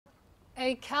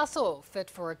A castle fit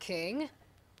for a king.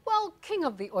 Well, king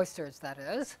of the oysters, that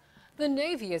is. The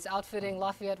Navy is outfitting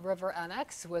Lafayette River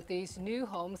Annex with these new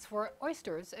homes for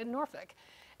oysters in Norfolk.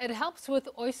 It helps with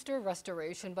oyster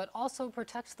restoration, but also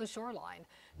protects the shoreline.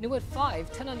 New at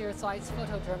 5, 10 on your side's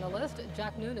photojournalist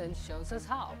Jack Noonan shows us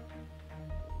how.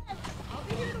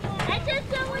 I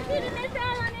just don't want you to miss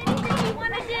out on anything you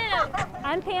want to do.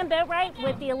 I'm Pam Boatwright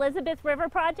with the Elizabeth River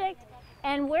Project,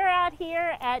 and we're out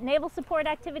here at Naval Support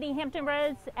Activity Hampton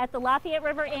Roads at the Lafayette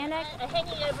River Annex, a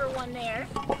hanging over one there,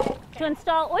 to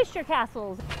install oyster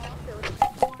castles.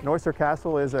 An oyster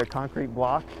castle is a concrete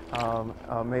block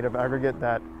made of aggregate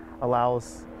that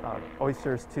allows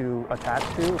oysters to attach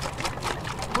to.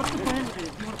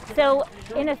 So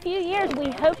in a few years,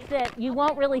 we hope that you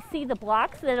won't really see the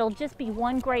blocks, that it'll just be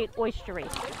one great oystery.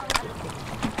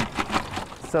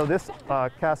 So this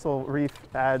castle reef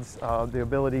adds the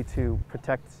ability to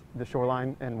protect the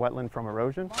shoreline and wetland from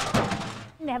erosion.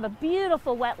 They have a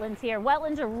beautiful wetlands here.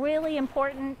 Wetlands are really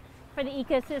important for the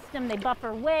ecosystem. They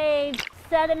buffer waves,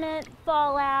 sediment,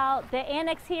 fallout. The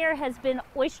annex here has been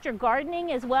oyster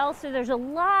gardening as well, so there's a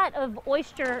lot of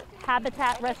oyster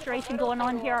habitat restoration going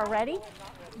on here already.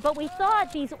 But we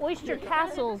thought these oyster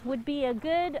castles would be a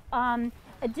good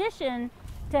addition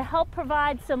to help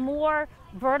provide some more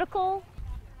vertical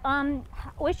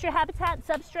oyster habitat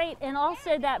substrate, and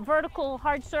also that vertical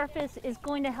hard surface is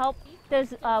going to help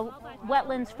those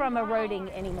wetlands from eroding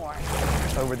anymore.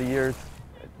 Over the years,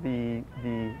 the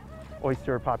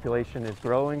oyster population is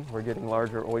growing. We're getting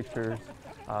larger oysters,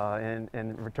 and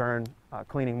in return,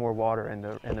 cleaning more water in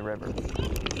the river.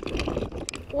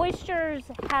 Oysters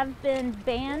have been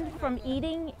banned from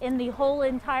eating in the whole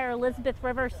entire Elizabeth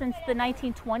River since the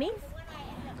 1920s.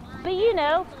 But you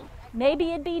know,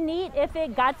 maybe it'd be neat if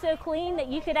it got so clean that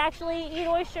you could actually eat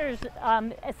oysters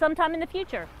sometime in the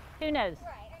future. Who knows?